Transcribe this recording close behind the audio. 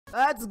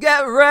Let's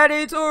get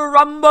ready to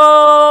rumble.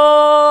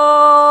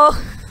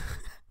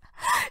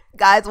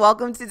 Guys,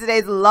 welcome to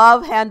today's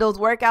Love Handles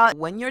workout.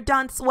 When you're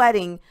done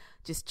sweating,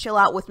 just chill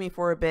out with me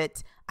for a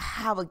bit. I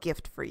have a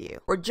gift for you.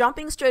 We're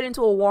jumping straight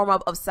into a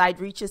warm-up of side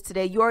reaches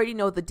today. You already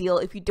know the deal.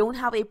 If you don't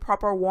have a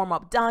proper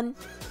warm-up done,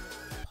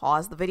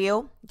 pause the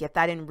video, get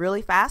that in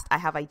really fast. I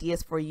have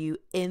ideas for you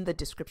in the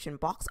description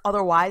box.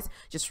 Otherwise,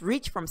 just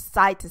reach from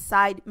side to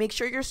side. Make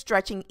sure you're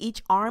stretching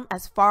each arm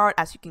as far out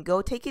as you can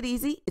go. Take it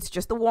easy. It's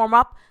just a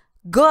warm-up.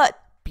 Good.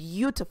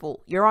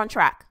 Beautiful. You're on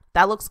track.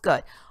 That looks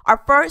good.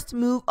 Our first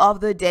move of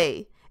the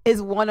day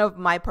is one of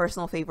my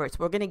personal favorites.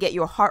 We're going to get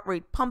your heart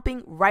rate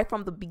pumping right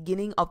from the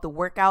beginning of the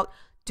workout.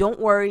 Don't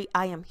worry.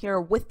 I am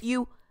here with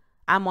you.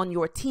 I'm on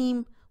your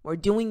team. We're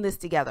doing this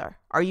together.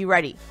 Are you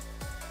ready?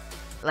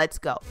 Let's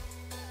go.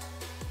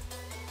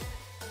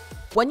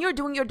 When you're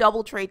doing your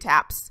double tray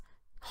taps,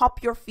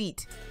 hop your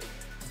feet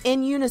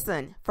in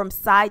unison from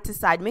side to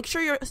side. Make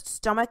sure your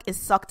stomach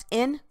is sucked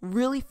in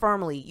really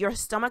firmly. Your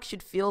stomach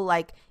should feel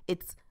like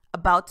it's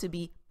about to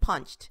be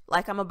punched,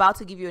 like I'm about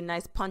to give you a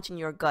nice punch in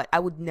your gut. I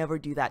would never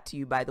do that to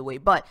you, by the way,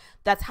 but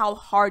that's how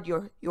hard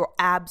your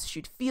abs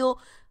should feel.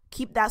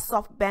 Keep that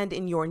soft bend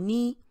in your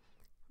knee.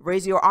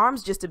 Raise your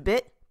arms just a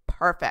bit.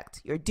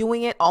 Perfect. You're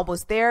doing it.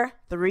 Almost there.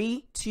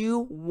 3,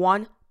 2,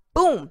 1.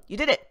 Boom. You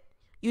did it.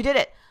 You did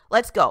it.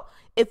 Let's go.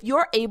 If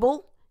you're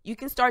able, you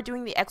can start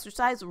doing the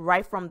exercise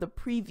right from the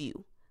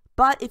preview.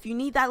 But if you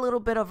need that little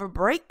bit of a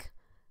break,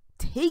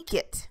 take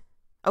it.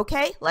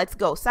 Okay, let's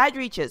go. Side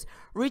reaches.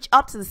 Reach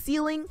up to the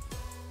ceiling.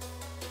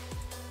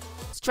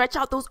 Stretch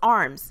out those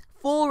arms.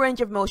 Full range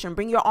of motion.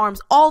 Bring your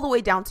arms all the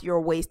way down to your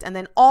waist and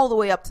then all the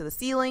way up to the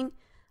ceiling.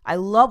 I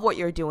love what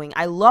you're doing.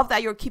 I love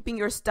that you're keeping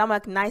your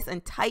stomach nice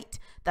and tight.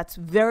 That's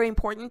very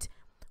important.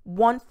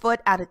 1 foot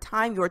at a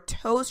time. Your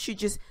toes should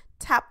just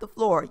tap the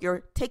floor.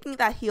 You're taking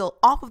that heel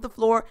off of the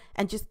floor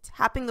and just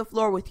tapping the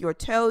floor with your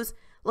toes.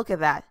 Look at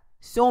that.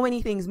 So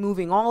many things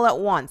moving all at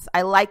once.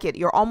 I like it.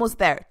 You're almost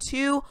there.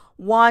 2,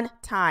 1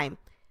 time.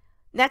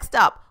 Next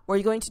up,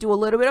 we're going to do a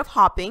little bit of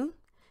hopping.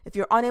 If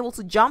you're unable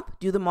to jump,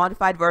 do the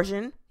modified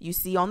version you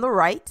see on the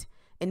right.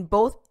 In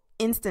both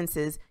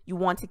instances, you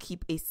want to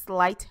keep a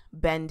slight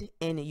bend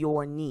in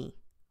your knee.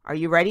 Are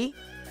you ready?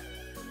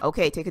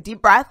 Okay, take a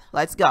deep breath.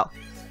 Let's go.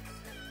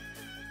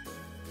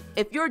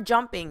 If you're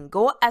jumping,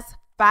 go as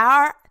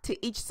far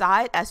to each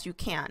side as you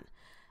can.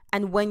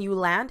 And when you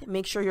land,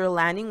 make sure you're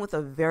landing with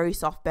a very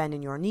soft bend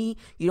in your knee.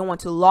 You don't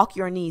want to lock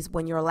your knees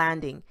when you're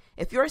landing.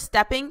 If you're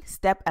stepping,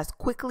 step as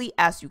quickly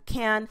as you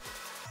can.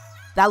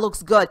 That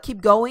looks good.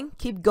 Keep going.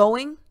 Keep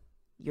going.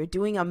 You're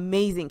doing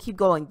amazing. Keep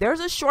going. There's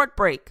a short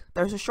break.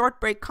 There's a short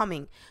break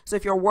coming. So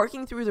if you're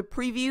working through the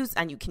previews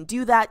and you can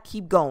do that,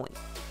 keep going.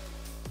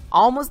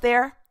 Almost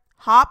there.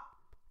 Hop.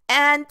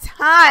 And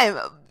time.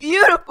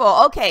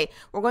 Beautiful. Okay,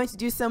 we're going to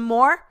do some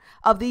more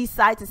of these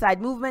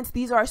side-to-side movements.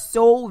 These are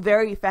so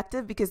very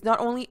effective because not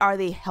only are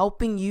they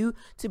helping you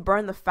to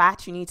burn the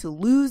fat you need to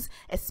lose,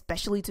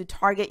 especially to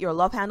target your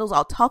love handles.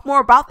 I'll talk more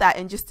about that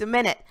in just a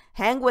minute.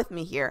 Hang with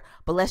me here,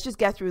 but let's just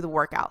get through the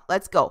workout.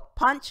 Let's go.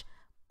 Punch,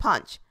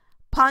 punch,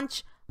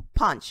 punch,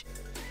 punch.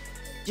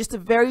 Just a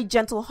very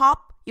gentle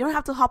hop. You don't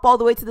have to hop all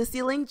the way to the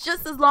ceiling.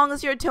 Just as long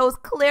as your toes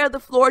clear the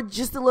floor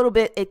just a little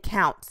bit, it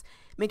counts.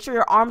 Make sure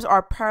your arms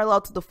are parallel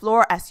to the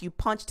floor as you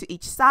punch to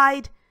each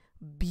side.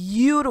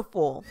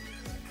 Beautiful.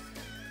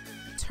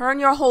 Turn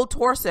your whole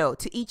torso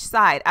to each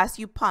side as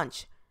you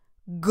punch.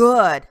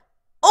 Good.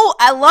 Oh,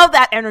 I love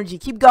that energy.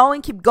 Keep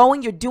going. Keep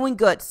going. You're doing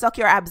good. Suck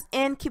your abs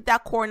in. Keep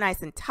that core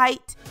nice and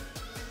tight.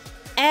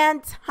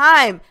 And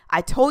time.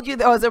 I told you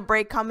there was a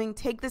break coming.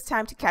 Take this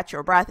time to catch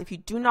your breath. If you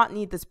do not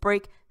need this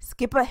break,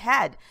 skip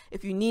ahead.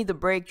 If you need the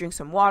break, drink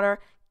some water.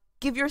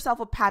 Give yourself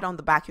a pat on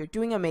the back. You're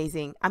doing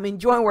amazing. I'm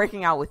enjoying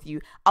working out with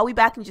you. I'll be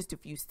back in just a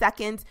few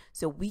seconds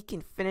so we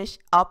can finish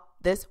up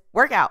this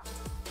workout.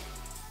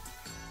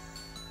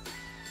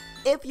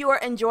 If you are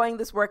enjoying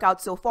this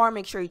workout so far,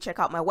 make sure you check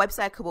out my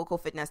website,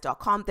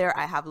 KobokoFitness.com. There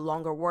I have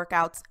longer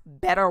workouts,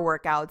 better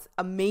workouts,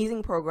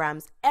 amazing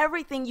programs,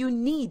 everything you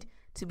need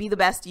to be the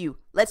best you.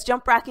 Let's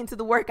jump back into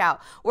the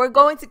workout. We're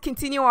going to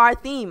continue our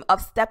theme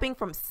of stepping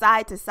from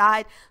side to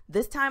side.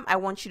 This time, I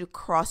want you to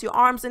cross your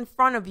arms in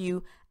front of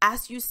you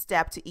as you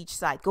step to each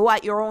side. Go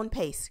at your own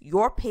pace.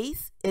 Your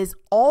pace is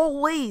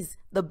always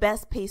the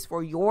best pace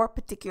for your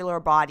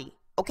particular body.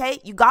 Okay,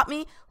 you got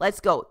me?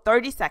 Let's go.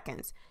 30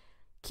 seconds.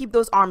 Keep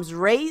those arms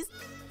raised.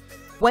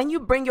 When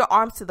you bring your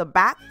arms to the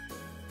back,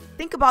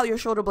 think about your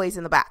shoulder blades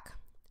in the back.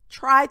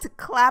 Try to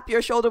clap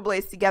your shoulder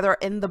blades together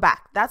in the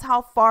back. That's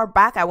how far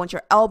back I want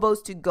your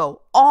elbows to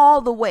go.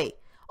 All the way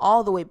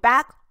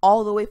back,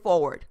 all the way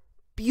forward.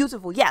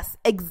 Beautiful. Yes,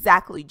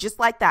 exactly. Just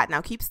like that.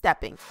 Now keep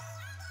stepping.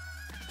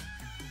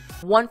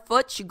 1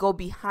 foot should go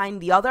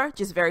behind the other,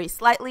 just very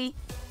slightly.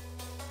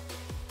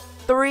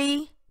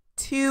 3,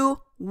 2,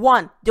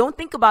 1. Don't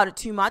think about it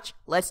too much.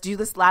 Let's do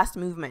this last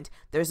movement.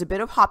 There's a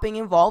bit of hopping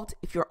involved.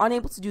 If you're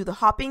unable to do the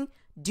hopping,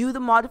 do the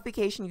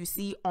modification you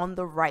see on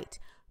the right.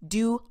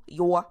 Do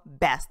your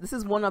best. This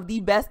is one of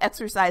the best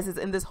exercises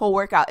in this whole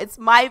workout. It's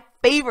my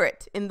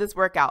favorite in this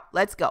workout.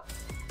 Let's go.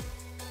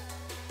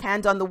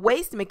 Hands on the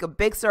waist, make a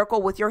big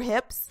circle with your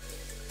hips.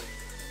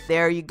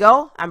 There you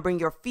go. And bring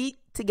your feet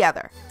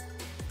together.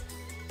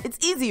 It's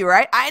easy,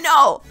 right? I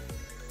know.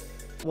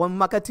 1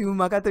 maka, 2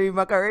 maka, 3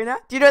 macarena.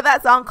 Do you know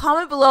that song?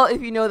 Comment below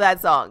if you know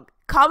that song.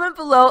 Comment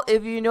below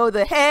if you know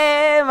the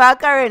Hey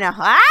Macarena.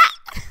 Ah!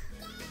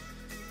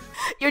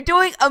 You're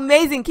doing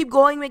amazing. Keep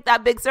going. Make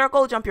that big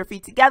circle. Jump your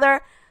feet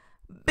together.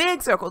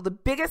 Big circle. The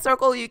biggest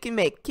circle you can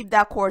make. Keep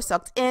that core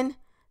sucked in.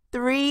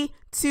 3,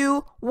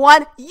 2,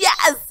 1.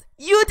 Yes!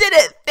 You did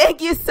it! Thank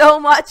you so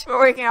much for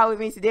working out with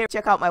me today.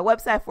 Check out my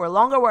website for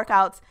longer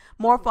workouts,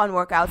 more fun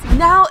workouts.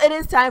 Now it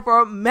is time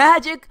for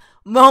magic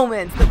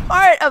moments, the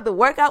part of the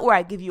workout where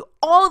I give you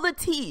all the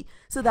tea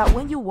so that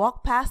when you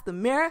walk past the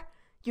mirror,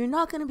 you're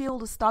not going to be able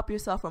to stop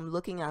yourself from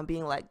looking and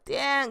being like,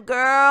 damn,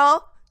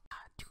 girl.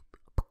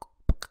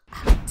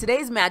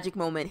 Today's magic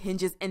moment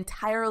hinges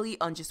entirely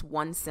on just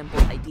one simple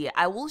idea.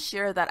 I will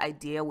share that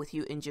idea with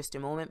you in just a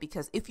moment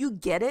because if you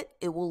get it,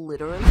 it will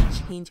literally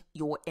change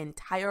your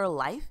entire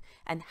life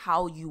and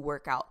how you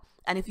work out.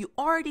 And if you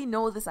already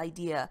know this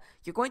idea,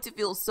 you're going to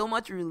feel so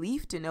much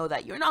relief to know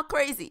that you're not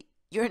crazy.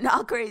 You're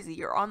not crazy.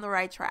 You're on the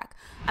right track.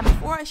 And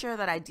before I share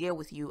that idea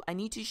with you, I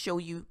need to show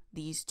you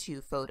these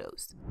two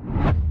photos.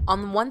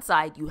 On one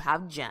side, you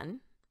have Jenn.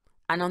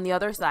 And on the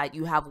other side,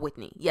 you have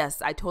Whitney.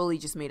 Yes, I totally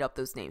just made up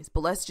those names,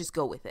 but let's just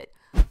go with it.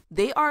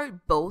 They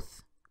are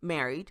both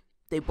married.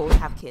 They both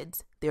have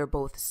kids. They're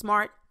both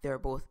smart. They're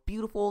both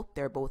beautiful.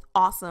 They're both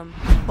awesome.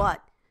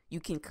 But you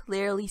can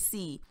clearly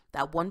see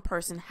that one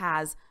person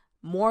has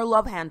more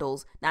love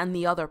handles than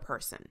the other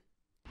person.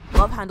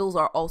 Love handles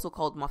are also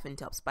called muffin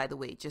tops, by the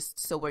way, just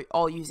so we're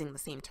all using the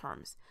same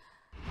terms.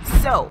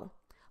 So,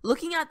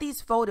 looking at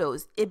these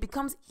photos, it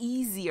becomes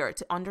easier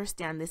to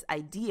understand this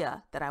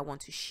idea that I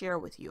want to share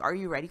with you. Are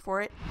you ready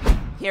for it?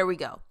 Here we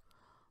go.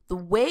 The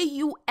way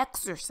you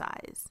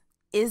exercise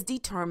is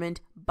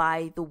determined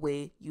by the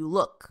way you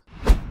look,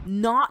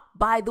 not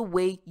by the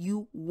way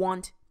you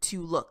want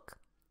to look.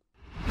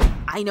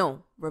 I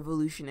know,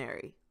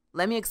 revolutionary.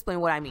 Let me explain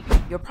what I mean.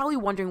 You're probably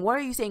wondering, what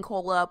are you saying,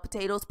 cola,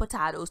 potatoes,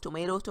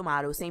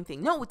 tomatoes, same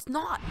thing. No, it's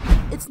not.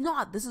 It's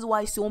not. This is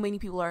why so many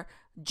people are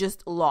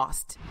just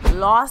lost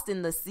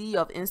in the sea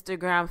of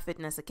Instagram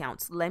fitness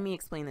accounts. Let me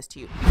explain this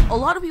to you. A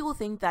lot of people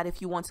think that if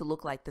you want to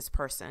look like this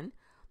person,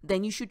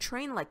 then you should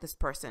train like this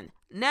person.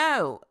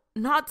 No,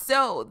 not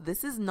so.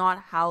 This is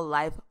not how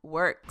life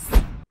works.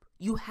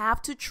 You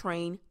have to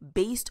train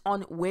based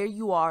on where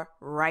you are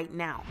right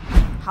now,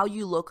 how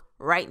you look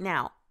right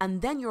now.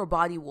 And then your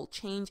body will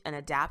change and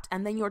adapt.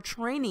 And then your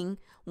training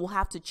will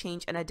have to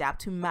change and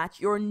adapt to match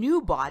your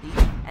new body,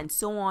 and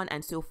so on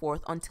and so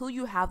forth, until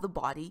you have the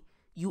body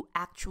you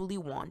actually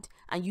want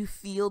and you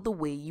feel the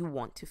way you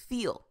want to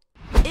feel.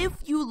 If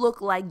you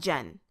look like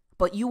Jenn,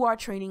 but you are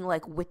training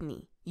like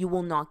Whitney, you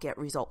will not get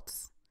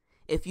results.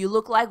 If you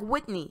look like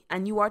Whitney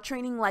and you are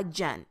training like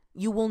Jenn,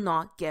 you will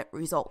not get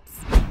results.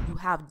 You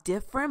have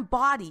different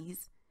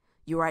bodies.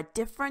 You're at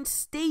different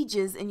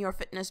stages in your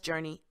fitness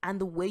journey, and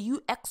the way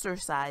you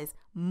exercise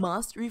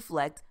must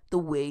reflect the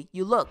way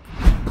you look.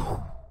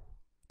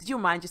 Did your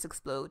mind just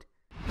explode?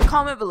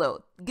 Comment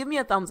below. Give me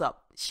a thumbs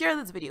up. Share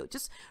this video.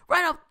 Just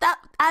right off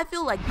that, I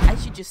feel like I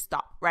should just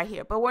stop right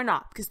here, but we're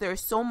not, because there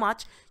is so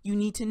much you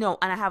need to know,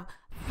 and I have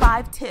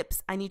 5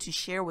 tips I need to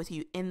share with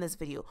you in this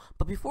video.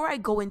 But before I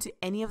go into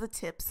any of the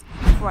tips,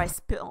 before I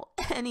spill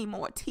any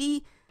more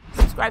tea,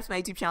 subscribe to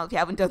my YouTube channel if you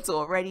haven't done so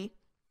already.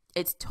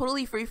 It's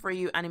totally free for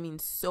you, and it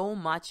means so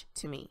much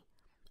to me.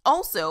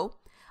 Also,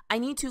 I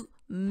need to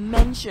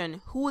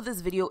mention who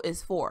this video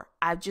is for.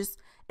 I've just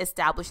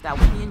established that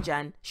Whitney and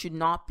Jenn should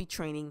not be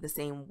training the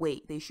same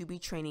way. They should be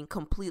training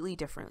completely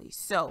differently.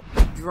 So,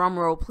 drum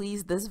roll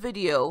please, this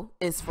video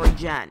is for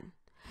Jenn.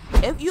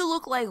 If you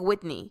look like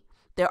Whitney,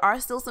 there are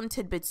still some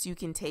tidbits you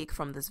can take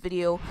from this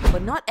video,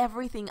 but not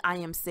everything I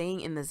am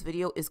saying in this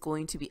video is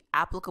going to be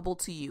applicable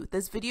to you.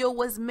 This video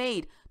was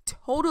made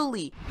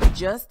totally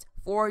just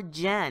for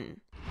Jenn.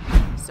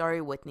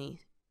 Sorry, Whitney.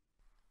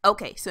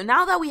 Okay, so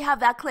now that we have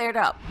that cleared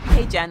up,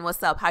 hey Jenn,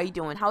 what's up? How you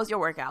doing? How's your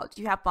workout?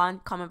 Do you have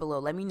fun? Comment below.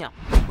 Let me know.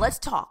 Let's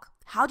talk.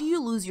 How do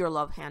you lose your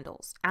love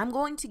handles? I'm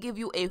going to give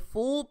you a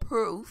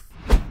foolproof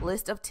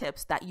list of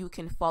tips that you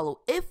can follow.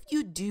 If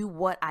you do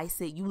what I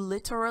say, you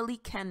literally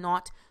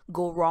cannot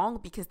go wrong,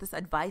 because this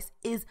advice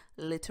is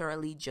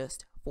literally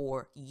just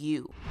for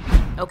you.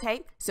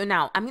 Okay, so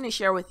now I'm going to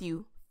share with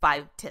you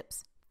 5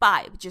 tips.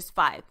 5, just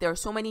 5. There are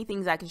so many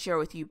things I can share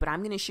with you, but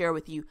I'm going to share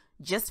with you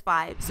just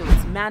 5, so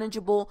it's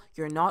manageable.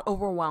 You're not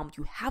overwhelmed.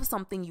 You have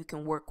something you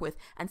can work with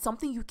and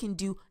something you can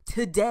do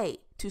today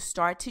to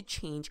start to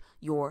change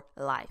your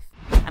life.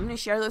 I'm going to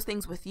share those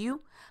things with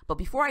you, but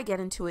before I get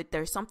into it,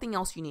 there's something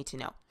else you need to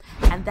know.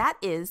 And that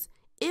is,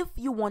 if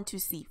you want to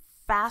see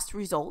fast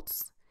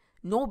results,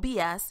 no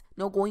BS,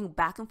 no going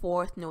back and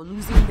forth, no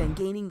losing, then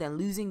gaining, then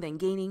losing, then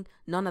gaining,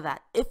 none of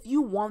that. If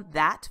you want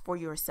that for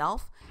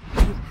yourself,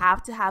 you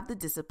have to have the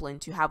discipline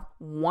to have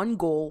one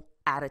goal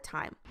at a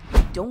time.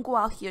 Don't go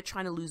out here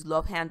trying to lose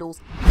love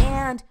handles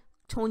and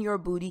tone your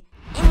booty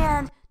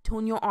and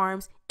tone your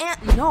arms.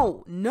 And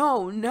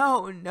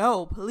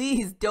no,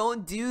 please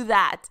don't do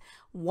that.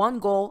 One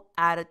goal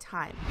at a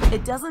time.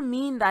 It doesn't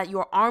mean that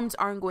your arms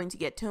aren't going to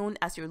get toned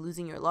as you're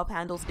losing your love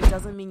handles. It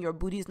doesn't mean your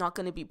booty's not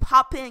going to be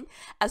popping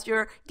as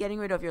you're getting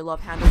rid of your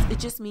love handles. It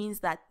just means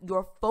that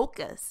your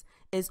focus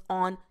is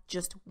on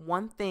just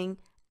one thing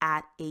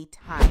at a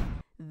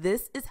time.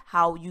 This is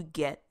how you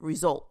get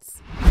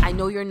results. I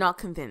know you're not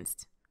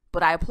convinced,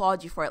 but I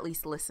applaud you for at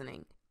least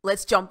listening.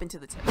 Let's jump into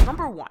the tips.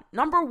 Number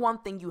one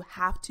thing you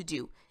have to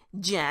do,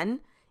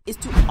 Jen, is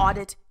to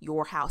audit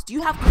your house. Do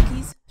you have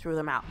cookies? Throw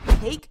them out.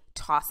 Cake?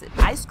 Toss it.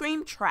 Ice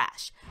cream?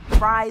 Trash.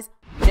 Fries?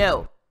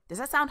 No. Does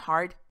that sound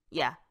hard?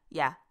 Yeah,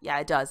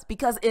 it does,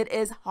 because it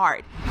is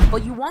hard.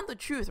 But you want the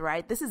truth,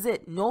 right? This is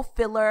it. No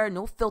filler,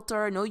 no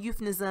filter, no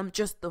euphemism,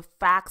 just the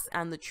facts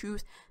and the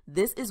truth.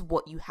 This is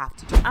what you have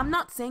to do. I'm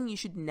not saying you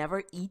should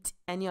never eat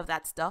any of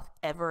that stuff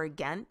ever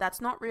again.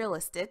 That's not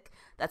realistic.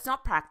 That's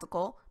not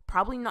practical.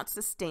 Probably not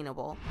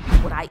sustainable.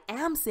 What I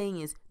am saying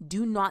is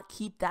do not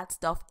keep that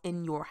stuff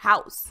in your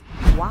house.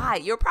 Why?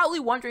 You're probably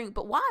wondering,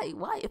 but why?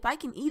 If I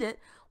can eat it,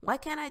 why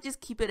can't I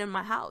just keep it in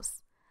my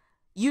house?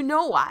 You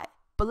know why,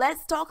 but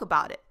let's talk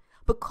about it.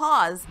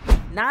 Because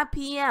 9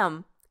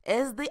 p.m.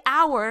 is the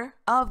hour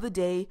of the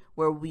day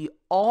where we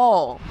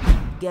all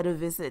get a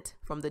visit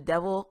from the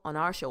devil on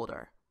our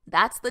shoulder.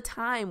 That's the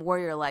time where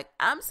you're like,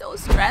 I'm so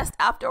stressed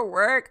after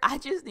work. I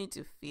just need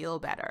to feel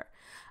better.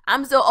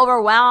 I'm so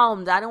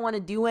overwhelmed. I don't want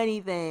to do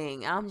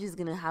anything. I'm just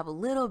going to have a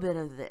little bit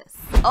of this.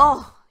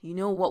 Oh, you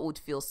know what would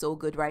feel so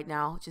good right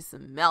now? Just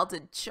some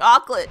melted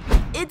chocolate.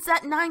 It's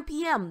at 9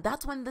 p.m.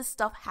 That's when this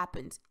stuff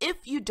happens.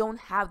 If you don't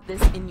have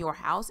this in your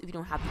house, if you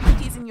don't have the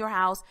cookies in your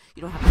house,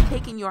 you don't have the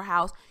cake in your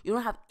house, you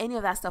don't have any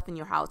of that stuff in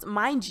your house,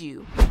 mind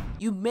you,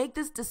 you make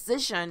this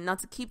decision not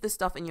to keep this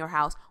stuff in your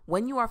house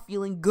when you are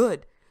feeling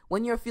good.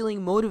 When you're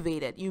feeling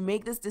motivated. You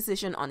make this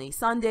decision on a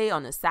Sunday,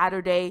 on a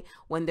Saturday,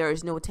 when there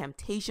is no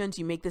temptations.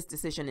 You make this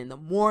decision in the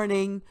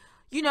morning.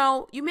 You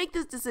know, you make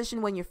this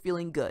decision when you're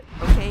feeling good,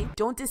 okay?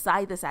 Don't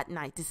decide this at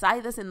night.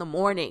 Decide this in the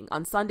morning,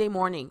 on Sunday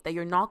morning, that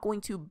you're not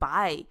going to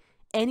buy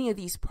any of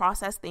these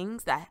processed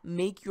things that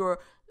make your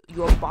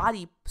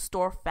body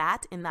store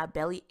fat in that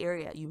belly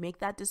area. You make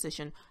that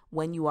decision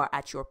when you are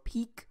at your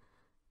peak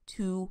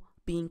to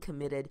being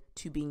committed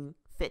to being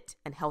fit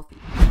and healthy,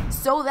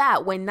 so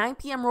that when 9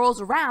 p.m.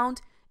 rolls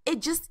around, it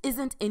just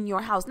isn't in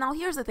your house. Now,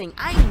 here's the thing.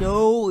 I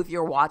know if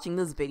you're watching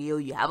this video,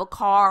 you have a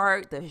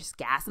car, there's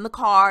gas in the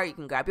car, you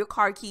can grab your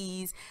car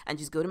keys and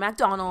just go to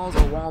McDonald's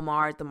or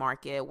Walmart, the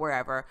market,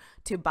 wherever,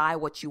 to buy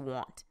what you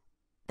want.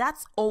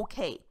 That's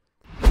okay.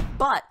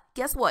 But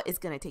guess what? It's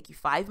going to take you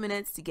 5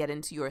 minutes to get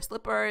into your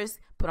slippers,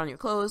 put on your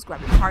clothes,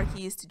 grab your car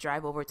keys to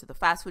drive over to the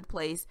fast food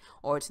place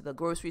or to the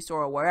grocery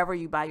store or wherever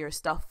you buy your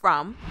stuff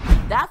from.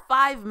 That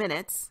 5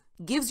 minutes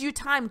gives you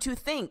time to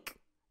think,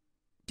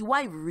 do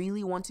I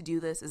really want to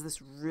do this? Is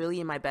this really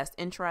in my best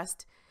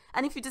interest?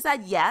 And if you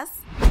decide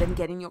yes, then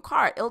get in your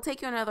car. It'll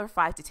take you another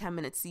 5 to 10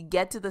 minutes to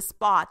get to the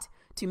spot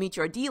to meet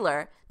your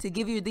dealer to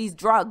give you these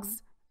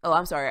drugs. Oh,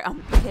 I'm sorry,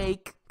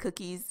 cake,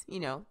 cookies, you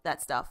know,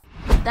 that stuff.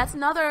 That's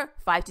another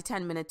 5 to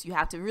 10 minutes you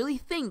have to really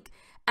think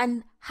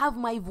and have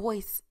my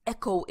voice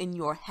echo in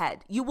your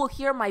head. You will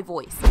hear my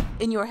voice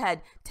in your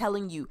head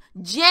telling you,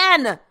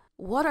 Jen,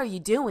 what are you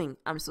doing?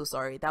 I'm so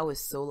sorry. That was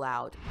so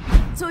loud.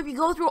 So if you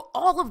go through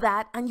all of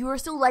that and you are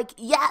still like,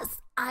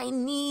 yes, I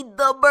need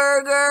the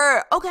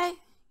burger. Okay,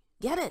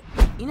 get it.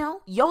 You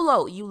know,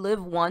 YOLO, you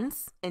live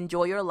once,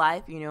 enjoy your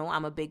life. You know,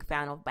 I'm a big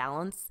fan of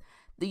balance.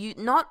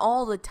 Not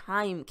all the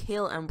time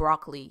kale and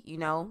broccoli, you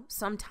know,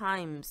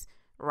 sometimes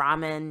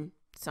ramen,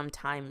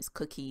 sometimes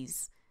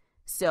cookies.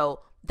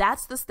 So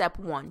that's the step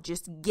one,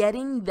 just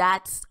getting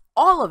that,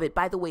 all of it,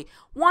 by the way,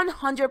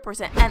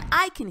 100%. And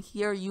I can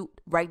hear you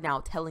right now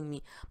telling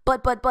me,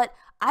 but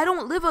I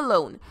don't live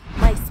alone.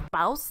 My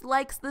spouse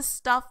likes this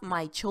stuff.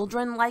 My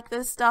children like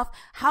this stuff.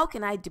 How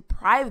can I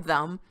deprive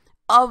them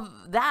of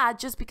that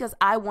just because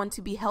I want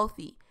to be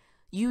healthy?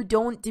 You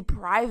don't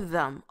deprive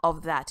them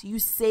of that. You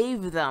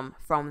save them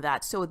from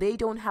that so they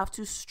don't have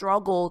to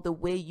struggle the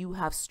way you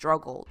have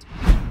struggled.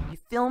 You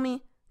feel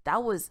me?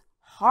 That was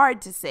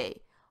hard to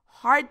say.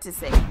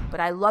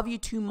 But I love you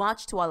too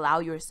much to allow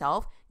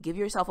yourself, give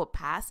yourself a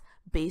pass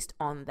based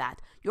on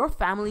that. Your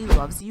family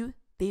loves you.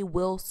 They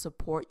will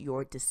support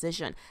your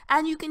decision.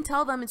 And you can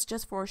tell them it's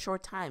just for a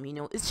short time. You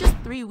know, it's just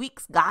 3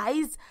 weeks,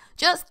 guys.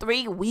 Just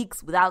 3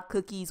 weeks without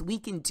cookies. We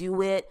can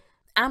do it.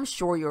 I'm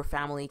sure your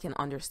family can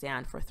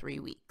understand for 3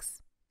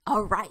 weeks.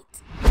 All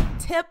right.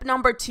 Tip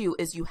number 2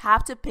 is you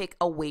have to pick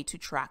a way to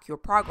track your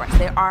progress.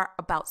 There are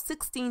about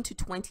 16 to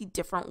 20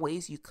 different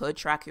ways you could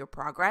track your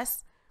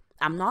progress.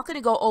 I'm not going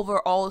to go over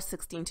all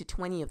 16 to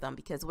 20 of them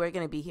because we're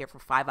going to be here for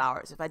 5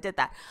 hours if I did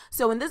that.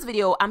 So in this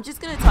video, I'm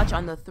just going to touch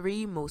on the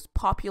 3 most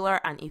popular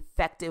and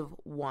effective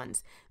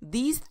ones.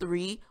 These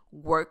 3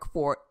 work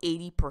for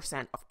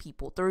 80% of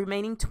people. The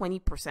remaining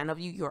 20% of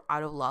you, you're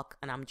out of luck,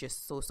 and I'm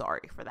just so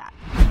sorry for that.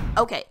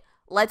 Okay,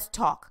 let's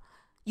talk.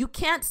 You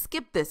can't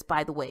skip this,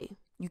 by the way.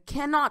 You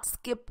cannot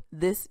skip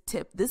this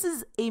tip. This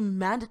is a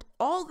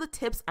all the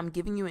tips I'm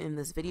giving you in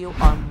this video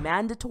are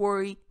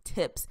mandatory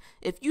tips.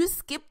 If you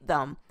skip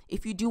them,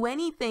 if you do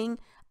anything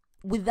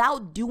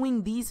without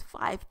doing these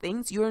 5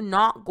 things, you're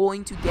not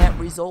going to get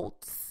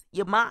results.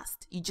 You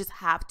must. You just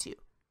have to.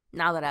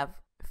 Now that I've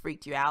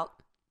freaked you out,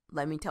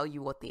 let me tell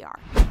you what they are.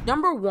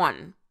 Number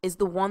 1 is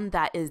the one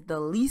that is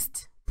the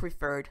least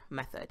preferred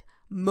method.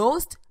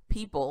 Most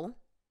people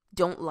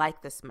don't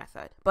like this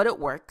method, but it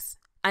works.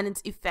 And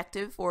it's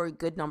effective for a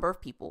good number of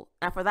people.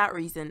 And for that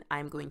reason,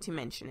 I'm going to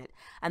mention it.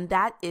 And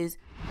that is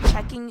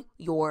checking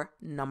your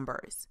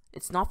numbers.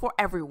 It's not for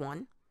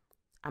everyone.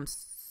 I'm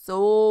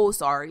so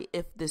sorry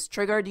if this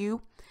triggered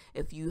you.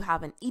 If you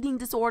have an eating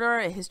disorder,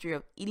 a history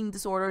of eating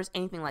disorders,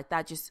 anything like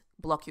that, just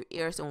block your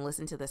ears, don't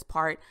listen to this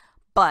part.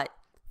 But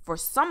for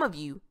some of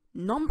you,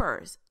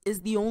 numbers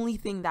is the only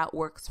thing that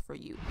works for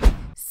you.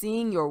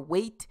 Seeing your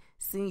weight,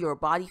 seeing your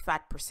body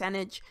fat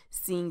percentage,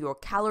 seeing your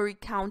calorie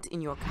count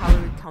in your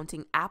calorie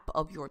counting app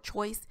of your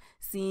choice,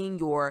 seeing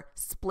your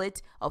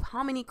split of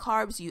how many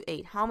carbs you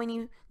ate, how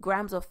many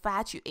grams of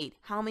fat you ate,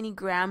 how many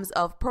grams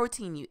of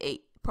protein you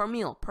ate per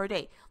meal, per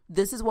day.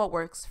 This is what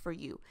works for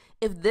you.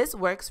 If this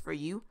works for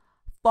you,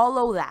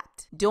 follow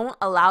that. Don't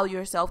allow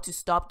yourself to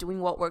stop doing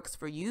what works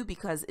for you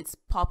because it's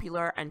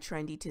popular and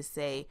trendy to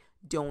say,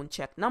 don't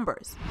check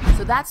numbers.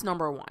 So that's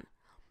number 1.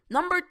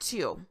 Number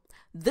 2,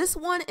 this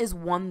one is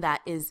one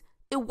that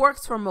it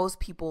works for most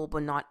people,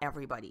 but not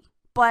everybody.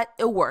 But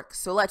it works,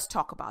 so let's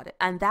talk about it.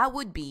 And that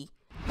would be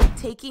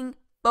taking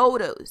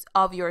photos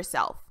of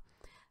yourself.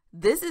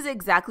 This is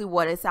exactly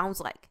what it sounds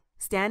like.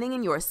 Standing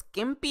in your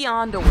skimpy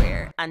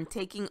underwear and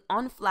taking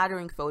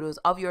unflattering photos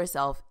of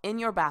yourself in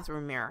your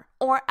bathroom mirror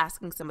or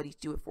asking somebody to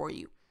do it for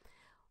you.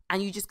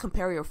 And you just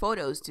compare your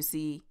photos to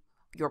see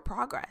your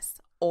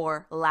progress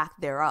or lack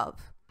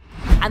thereof.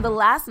 And the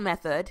last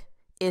method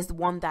is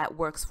one that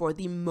works for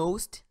the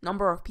most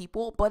number of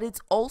people, but it's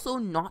also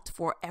not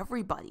for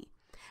everybody.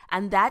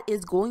 And that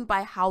is going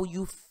by how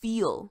you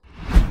feel.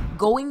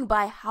 Going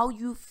by how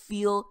you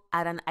feel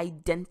at an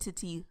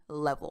identity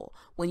level.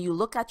 When you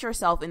look at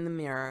yourself in the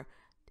mirror,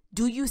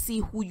 do you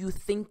see who you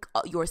think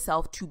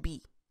yourself to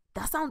be?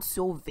 That sounds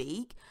so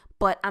vague,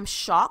 but I'm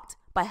shocked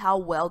by how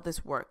well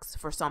this works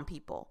for some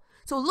people.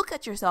 So look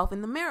at yourself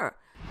in the mirror.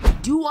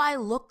 Do I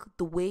look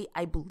the way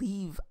I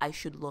believe I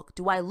should look?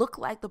 Do I look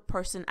like the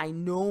person I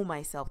know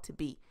myself to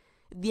be?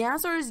 If the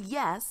answer is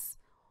yes,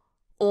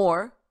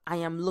 or I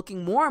am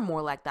looking more and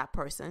more like that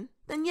person,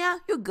 then yeah,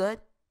 you're good.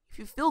 If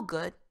you feel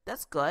good,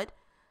 that's good.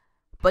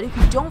 But if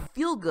you don't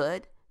feel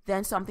good,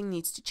 then something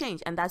needs to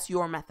change, and that's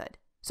your method.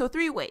 So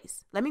 3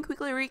 ways. Let me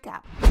quickly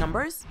recap.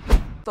 Numbers,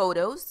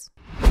 photos,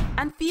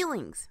 and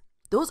feelings.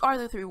 Those are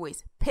the 3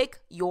 ways.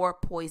 Pick your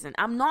poison.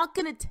 I'm not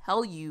going to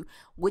tell you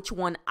which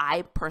one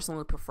I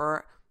personally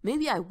prefer.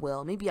 Maybe I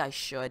will. Maybe I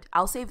should.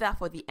 I'll save that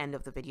for the end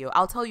of the video.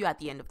 I'll tell you at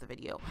the end of the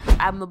video.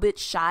 I'm a bit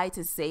shy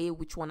to say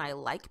which one I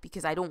like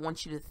because I don't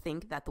want you to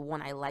think that the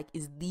one I like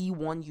is the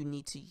one you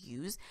need to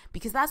use,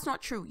 because that's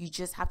not true. You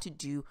just have to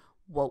do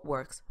what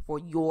works for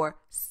your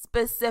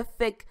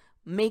specific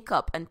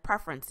makeup and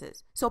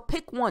preferences. So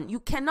pick one. You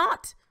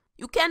cannot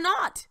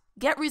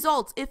get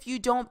results if you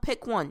don't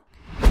pick one.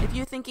 If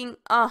you're thinking,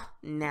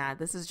 nah,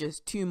 this is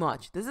just too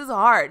much. This is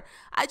hard.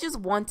 I just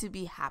want to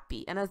be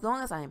happy. And as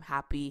long as I am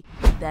happy,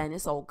 then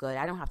it's all good.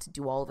 I don't have to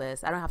do all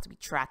this. I don't have to be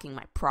tracking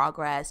my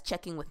progress,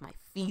 checking with my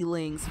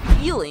feelings.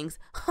 Feelings?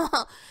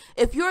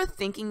 If you're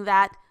thinking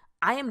that,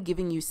 I am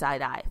giving you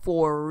side eye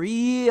for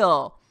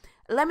real.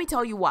 Let me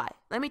tell you why.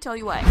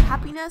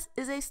 Happiness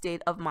is a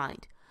state of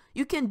mind.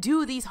 You can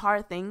do these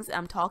hard things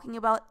I'm talking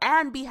about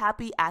and be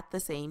happy at the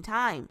same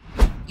time.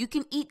 You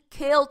can eat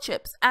kale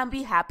chips and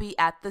be happy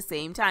at the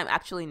same time.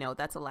 Actually, no,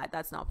 that's a lie.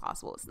 That's not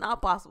possible. It's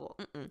not possible.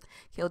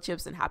 Kale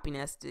chips and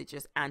happiness, they're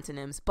just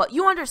antonyms. But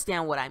you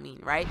understand what I mean,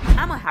 right?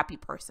 I'm a happy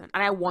person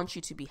and I want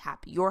you to be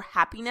happy. Your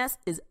happiness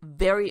is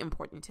very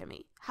important to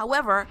me.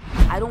 However,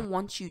 I don't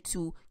want you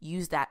to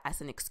use that as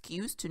an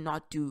excuse to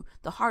not do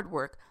the hard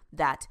work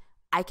that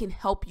I can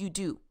help you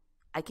do.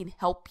 I can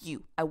help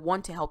you. I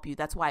want to help you.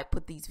 That's why I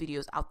put these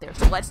videos out there.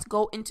 So let's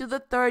go into the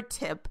 3rd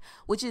tip,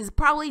 which is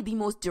probably the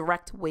most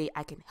direct way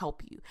I can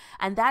help you.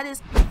 And that is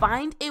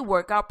find a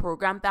workout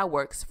program that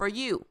works for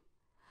you.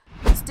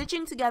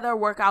 Stitching together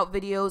workout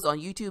videos on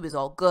YouTube is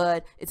all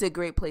good. It's a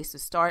great place to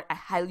start. I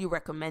highly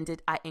recommend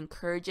it. I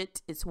encourage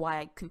it. It's why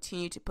I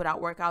continue to put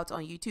out workouts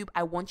on YouTube.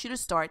 I want you to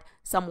start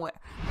somewhere.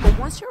 But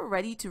once you're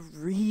ready to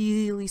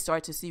really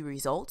start to see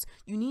results,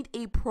 you need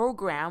a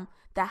program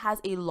that has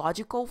a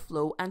logical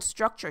flow and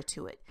structure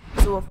to it.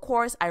 So of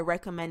course, I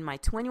recommend my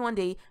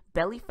 21-day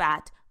belly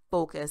fat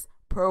focus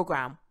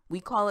program.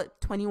 We call it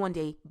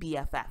 21-day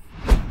BFF.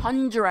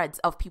 Hundreds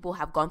of people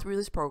have gone through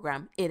this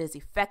program. It is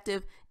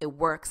effective. It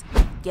works.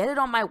 Get it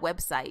on my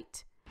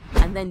website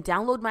and then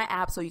download my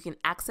app so you can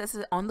access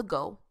it on the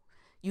go.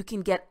 You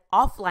can get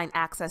offline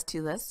access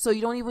to this, so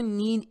you don't even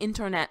need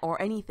internet or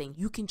anything.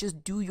 You can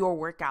just do your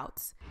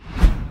workouts.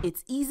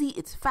 It's easy,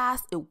 it's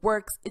fast, it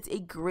works. It's a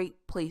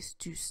great place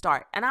to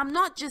start. And I'm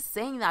not just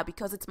saying that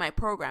because it's my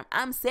program.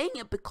 I'm saying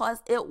it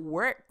because it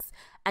works.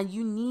 And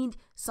you need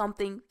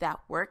something that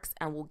works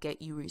and will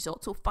get you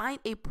results. So find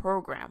a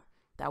program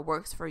that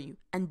works for you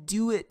and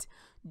do it.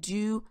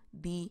 Do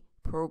the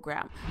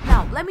program.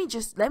 Now, let me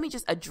just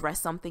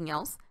address something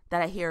else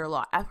that I hear a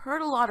lot. I've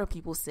heard a lot of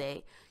people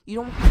say you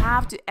don't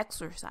have to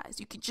exercise.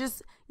 You could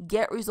just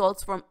get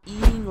results from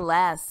eating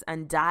less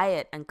and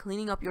diet and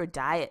cleaning up your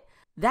diet.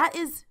 That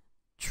is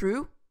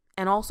true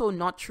and also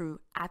not true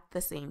at the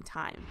same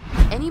time.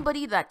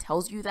 Anybody that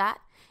tells you that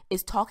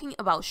is talking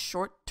about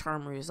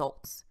short-term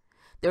results.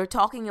 They're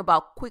talking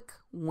about quick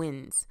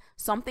wins,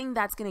 something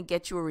that's going to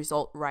get you a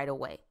result right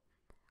away,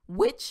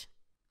 which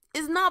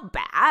is not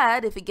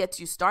bad if it gets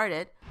you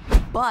started,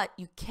 but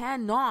you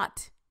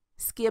cannot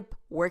skip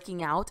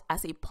working out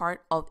as a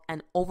part of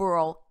an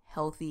overall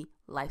healthy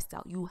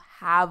lifestyle. You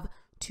have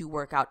to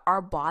work out.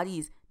 Our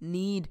bodies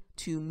need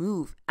to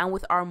move. And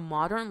with our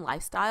modern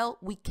lifestyle,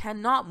 we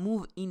cannot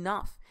move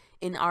enough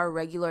in our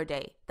regular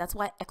day. That's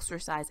why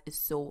exercise is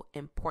so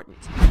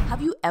important.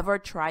 Have you ever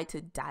tried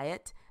to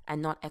diet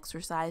and not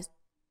exercise?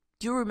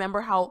 Do you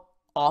remember how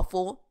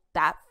awful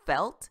that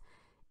felt?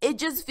 It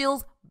just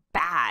feels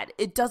bad.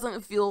 It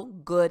doesn't feel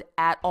good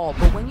at all.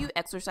 But when you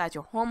exercise,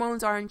 your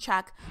hormones are in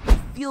check. You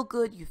feel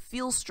good. You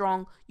feel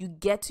strong. You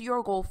get to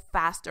your goal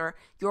faster.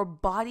 Your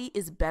body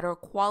is better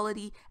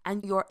quality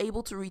and you're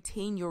able to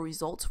retain your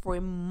results for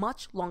a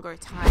much longer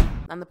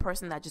time than the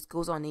person that just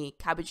goes on a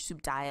cabbage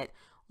soup diet,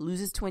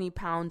 loses 20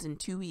 pounds in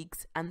 2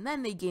 weeks, and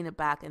then they gain it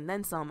back and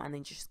then some, and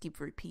then just keep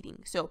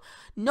repeating. So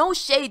no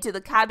shade to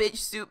the cabbage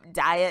soup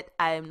diet.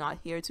 I am not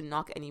here to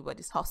knock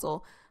anybody's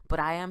hustle, but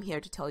I am here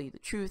to tell you the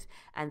truth,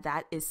 and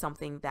that is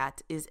something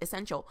that is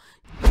essential.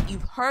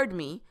 You've heard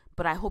me,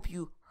 but I hope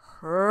you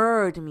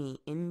heard me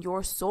in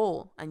your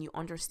soul and you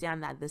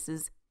understand that this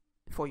is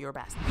for your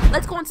best.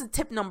 Let's go on to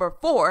tip number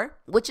 4,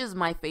 which is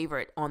my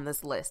favorite on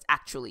this list.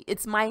 Actually,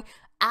 it's my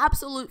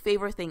absolute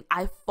favorite thing.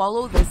 I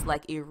follow this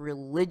like a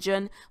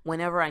religion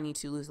whenever I need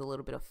to lose a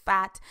little bit of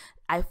fat.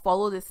 I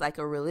follow this like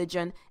a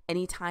religion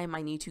anytime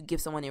I need to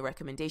give someone a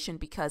recommendation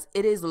because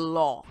it is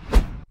law.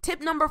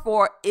 Tip number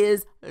 4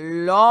 is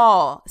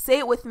law. Say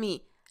it with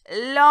me.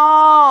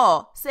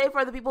 Law. Say it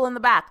for the people in the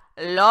back.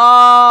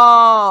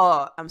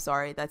 Law. I'm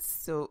sorry. That's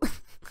so...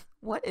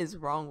 What is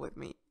wrong with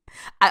me?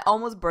 I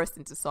almost burst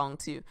into song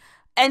too.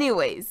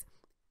 Anyways,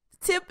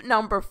 tip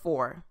number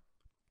 4.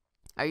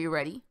 Are you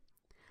ready?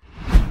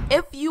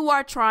 If you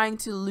are trying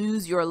to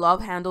lose your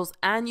love handles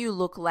and you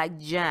look like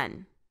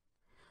Jenn,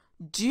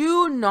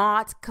 do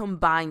not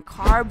combine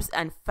carbs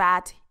and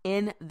fat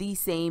in the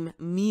same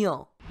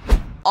meal.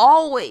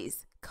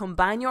 Always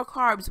combine your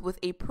carbs with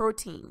a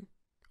protein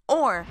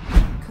or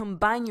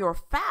combine your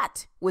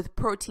fat with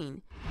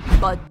protein,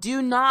 but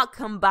do not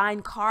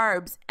combine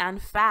carbs and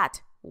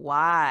fat.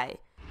 Why?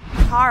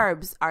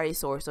 Carbs are a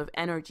source of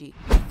energy.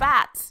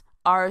 Fats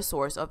are a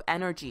source of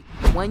energy.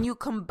 When you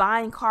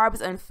combine carbs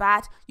and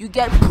fat, you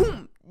get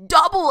boom,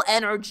 double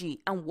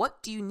energy. And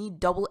what do you need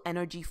double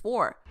energy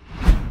for?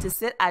 To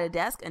sit at a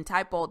desk and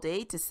type all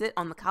day? To sit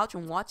on the couch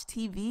and watch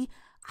TV?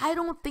 I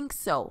don't think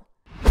so.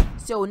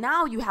 So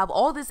now you have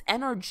all this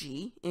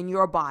energy in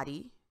your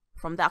body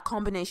from that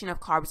combination of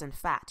carbs and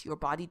fat. Your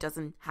body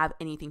doesn't have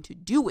anything to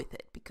do with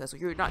it because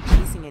you're not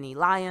chasing any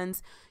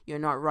lions, you're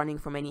not running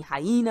from any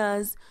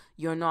hyenas,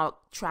 you're not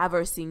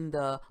traversing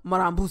the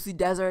Marambusi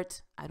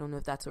Desert. I don't know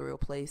if that's a real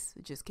place.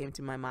 It just came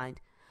to my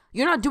mind.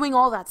 You're not doing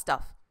all that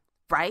stuff,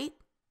 right?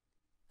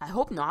 I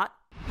hope not.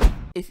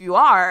 If you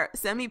are,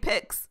 send me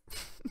pics.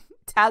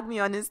 Tag me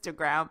on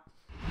Instagram.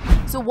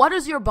 So what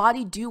does your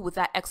body do with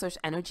that excess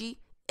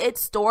energy? It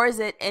stores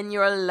it in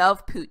your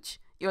love pooch,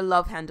 your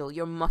love handle,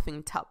 your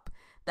muffin cup.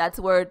 That's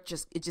where it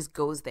just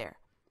goes there.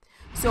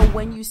 So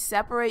when you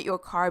separate your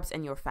carbs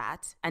and your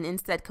fat and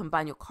instead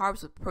combine your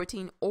carbs with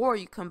protein or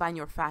you combine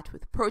your fat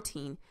with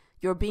protein,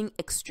 you're being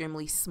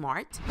extremely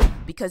smart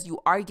because you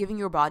are giving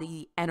your body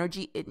the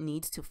energy it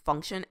needs to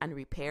function and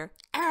repair,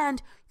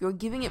 and you're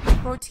giving it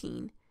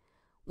protein,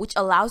 which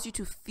allows you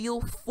to feel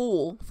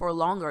full for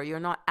longer. You're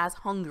not as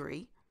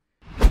hungry,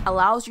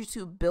 allows you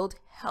to build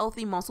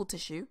healthy muscle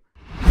tissue,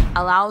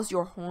 allows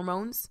your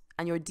hormones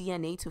and your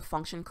DNA to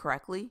function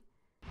correctly.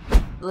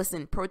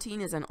 Listen,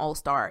 protein is an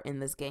all-star in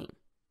this game.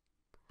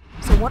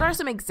 So what are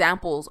some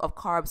examples of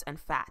carbs and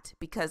fat?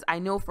 Because I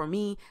know for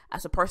me,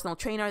 as a personal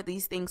trainer,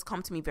 these things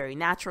come to me very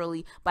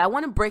naturally, but I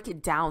want to break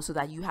it down so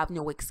that you have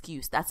no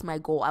excuse. That's my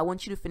goal. I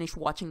want you to finish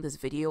watching this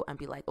video and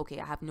be like, okay,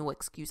 I have no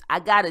excuse.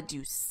 I gotta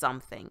do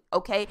something,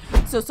 okay?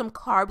 So some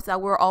carbs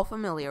that we're all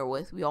familiar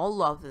with. We all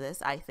love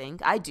this, I think.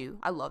 I do.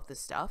 I love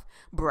this stuff.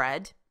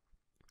 Bread.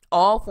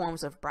 All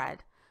forms of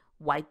bread.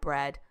 White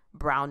bread,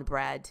 brown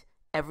bread,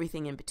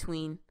 everything in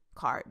between.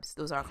 Carbs.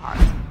 Those are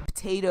carbs.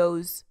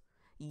 Potatoes,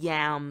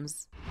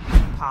 yams,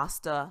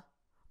 pasta,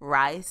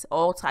 rice,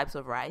 all types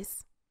of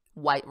rice.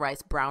 White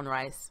rice, brown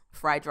rice,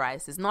 fried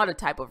rice is not a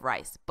type of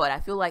rice, but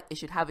I feel like it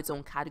should have its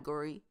own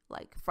category.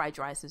 Like fried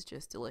rice is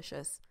just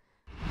delicious.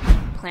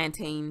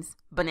 Plantains,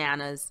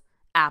 bananas,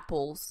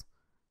 apples,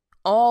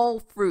 All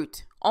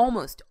fruit,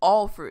 almost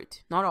all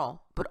fruit, not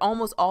all, but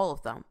almost all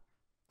of them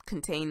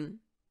contain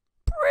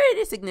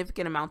pretty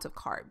significant amounts of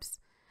carbs.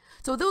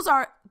 So those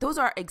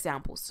are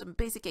examples, some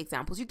basic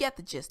examples. You get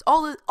the gist.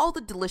 All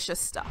the delicious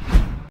stuff.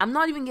 I'm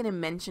not even going to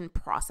mention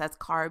processed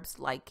carbs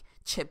like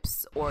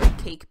chips or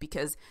cake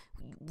because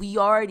we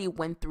already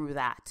went through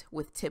that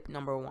with tip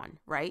number 1,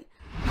 right?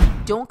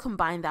 Don't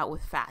combine that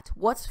with fat.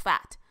 What's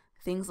fat?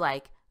 Things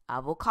like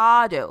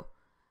avocado,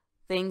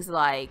 things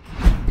like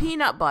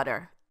peanut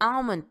butter,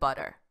 almond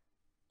butter,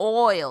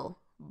 oil,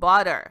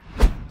 butter,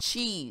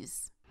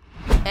 cheese,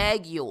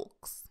 egg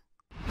yolks,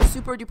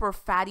 super duper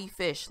fatty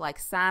fish like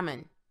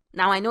salmon.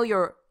 Now I know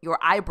your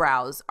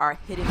eyebrows are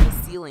hitting the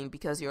ceiling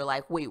because you're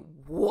like, wait,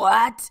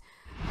 what?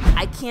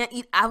 I can't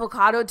eat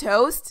avocado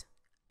toast?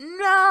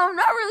 No, I'm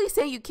not really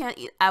saying you can't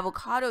eat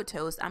avocado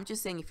toast. I'm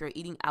just saying if you're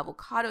eating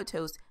avocado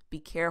toast, be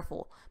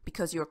careful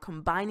because you're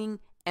combining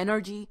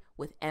energy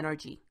with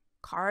energy,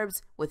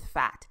 carbs with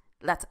fat.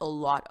 That's a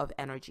lot of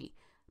energy.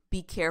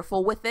 Be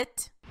careful with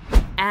it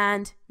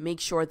and make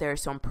sure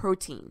there's some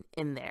protein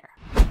in there.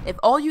 If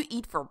all you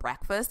eat for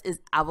breakfast is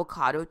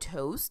avocado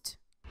toast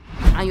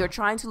and you're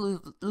trying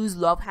to lose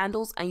love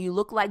handles and you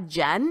look like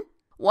Jenn,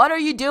 what are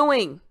you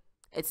doing?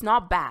 It's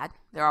not bad.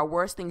 There are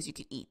worse things you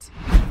could eat.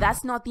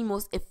 That's not the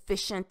most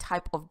efficient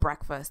type of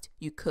breakfast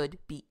you could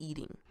be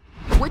eating.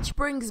 Which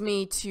brings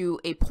me to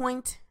a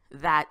point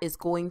that is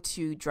going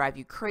to drive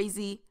you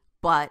crazy,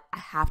 but I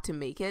have to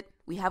make it.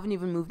 We haven't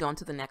even moved on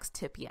to the next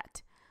tip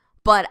yet.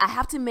 But I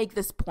have to make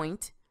this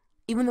point,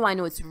 even though I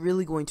know it's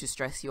really going to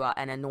stress you out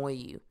and annoy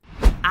you.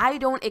 I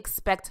don't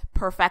expect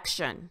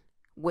perfection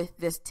with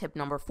this tip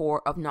number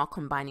 4 of not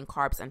combining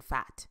carbs and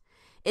fat.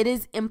 It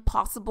is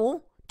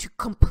impossible to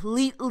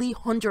completely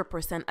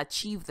 100%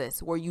 achieve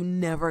this where you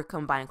never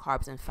combine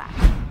carbs and fat.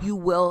 You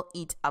will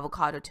eat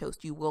avocado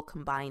toast. You will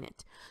combine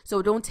it.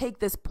 So don't take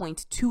this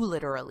point too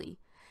literally.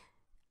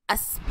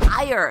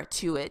 Aspire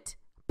to it,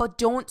 but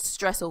don't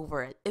stress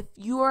over it. If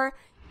you're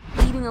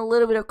eating a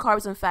little bit of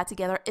carbs and fat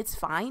together, it's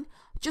fine.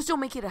 Just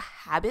don't make it a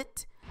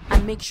habit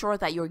and make sure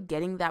that you're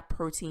getting that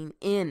protein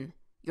in.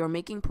 You're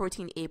making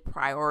protein a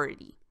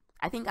priority.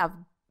 I think I've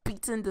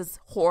beaten this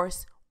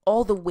horse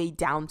all the way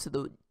down to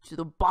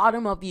the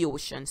bottom of the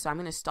ocean. So I'm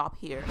going to stop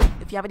here.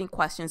 If you have any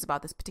questions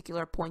about this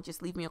particular point,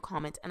 just leave me a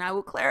comment and I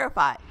will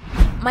clarify.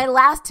 My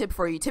last tip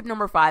for you, tip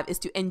number 5, is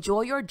to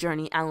enjoy your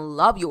journey and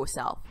love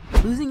yourself.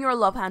 Losing your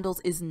love handles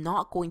is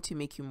not going to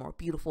make you more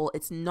beautiful.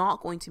 It's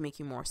not going to make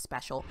you more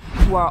special.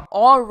 You are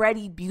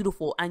already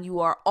beautiful and you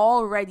are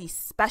already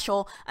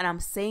special. And I'm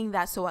saying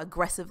that so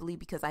aggressively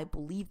because I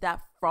believe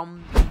that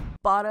from the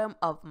bottom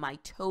of my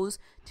toes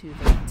to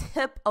the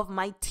tip of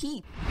my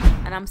teeth.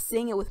 And I'm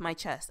saying it with my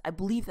chest. I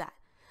believe that.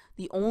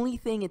 The only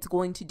thing it's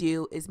going to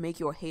do is make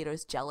your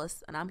haters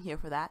jealous. And I'm here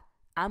for that.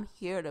 I'm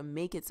here to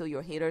make it so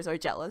your haters are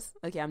jealous.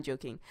 Okay, I'm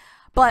joking.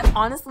 But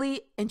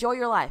honestly, enjoy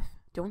your life.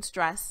 Don't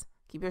stress.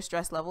 Keep your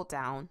stress level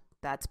down.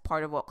 That's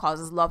part of what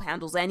causes love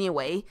handles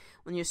anyway,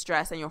 when you're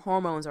stressed and your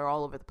hormones are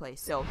all over the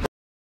place. So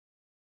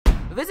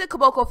visit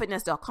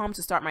KobokoFitness.com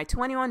to start my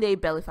 21-day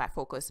belly fat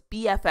focus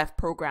BFF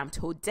program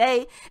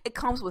today. It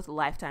comes with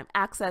lifetime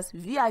access,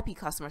 VIP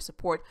customer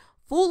support,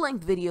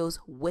 full-length videos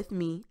with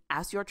me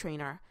as your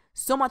trainer,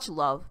 so much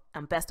love,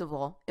 and best of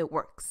all, it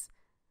works.